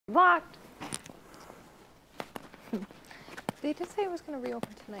Locked. They did say it was going to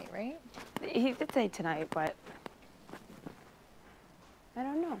reopen tonight, right? He did say tonight, but I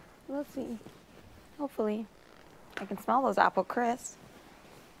don't know. We'll see. Hopefully. I can smell those apple crisps.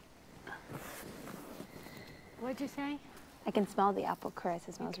 What'd you say? I can smell the apple crisp.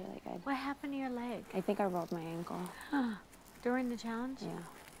 It smells really good. What happened to your leg? I think I rolled my ankle. During the challenge? Yeah.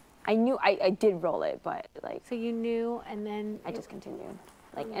 I knew I did roll it, but like So you knew and then... I just continued.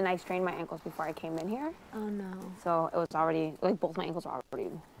 Like, and I strained my ankles before I came in here. Oh, no. So it was already, like, both my ankles were already.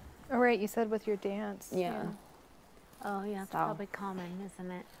 Oh, right, you said with your dance. Yeah. Oh, yeah, it's So. probably common,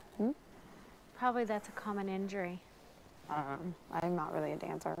 isn't it? Probably that's a common injury. I'm not really a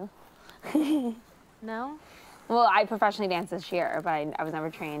dancer. No? Well, I professionally danced this year, but I was never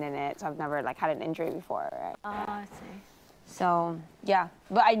trained in it, so I've never, like, had an injury before. Right? Oh, I see. So, yeah.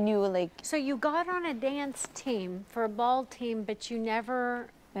 But I knew, like... So you got on a dance team for a ball team, but you never...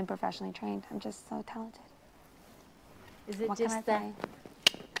 Been professionally trained. I'm just so talented. Is it What just can I the... say?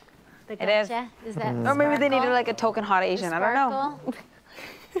 The It is. gotcha? Is that Or maybe they needed, sparkle? like, a token hot Asian. I don't know. Sparkle?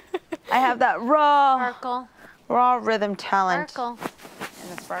 I have that raw rhythm talent. Sparkle.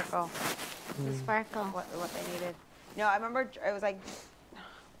 And the sparkle. The sparkle. What they needed. No, I remember it was like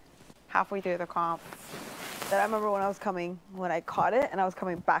halfway through the comp that I remember when I was coming, when I caught it and I was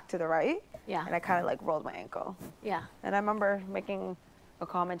coming back to the right. Yeah. And I kind of like rolled my ankle. Yeah. And I remember making a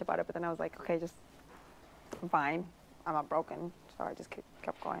comment about it, but then I was like, okay, just, I'm fine. I'm not broken. So I just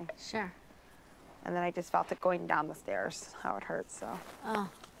kept going. Sure. And then I just felt it going down the stairs, how it hurts, so. Oh.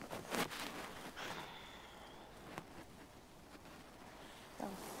 So,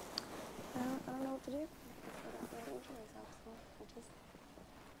 I don't know what to do.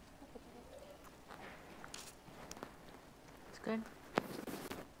 It's good.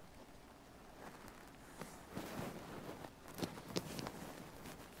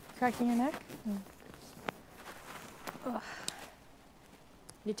 Cracking your neck?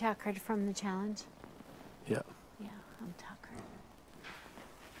 You tuckered from the challenge? Yeah. Yeah, I'm tuckered.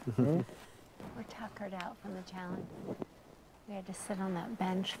 We're tuckered out from the challenge. We had to sit on that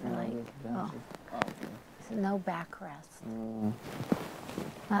bench for no back rest.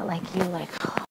 Not like you, like